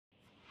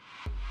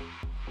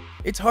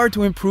It's hard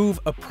to improve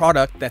a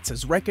product that's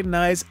as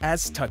recognized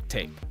as Tuck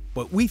Tape,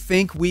 but we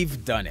think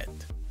we've done it.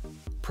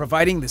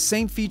 Providing the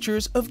same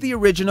features of the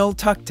original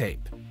Tuck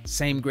Tape,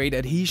 same grade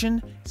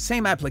adhesion,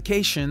 same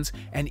applications,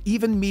 and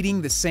even meeting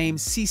the same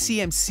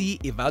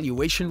CCMC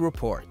evaluation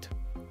report.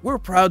 We're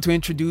proud to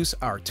introduce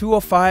our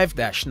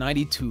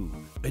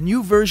 205-92, a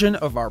new version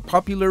of our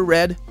popular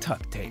red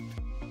Tuck Tape.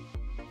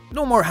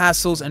 No more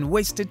hassles and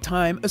wasted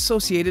time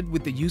associated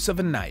with the use of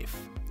a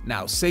knife.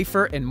 Now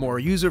safer and more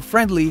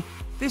user-friendly,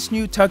 this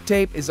new Tuck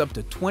Tape is up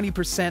to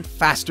 20%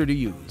 faster to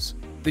use.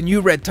 The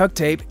new red Tuck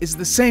Tape is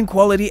the same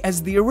quality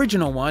as the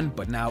original one,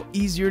 but now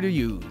easier to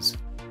use.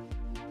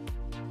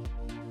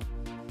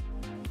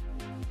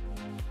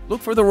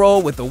 Look for the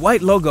roll with the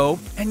white logo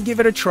and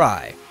give it a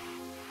try.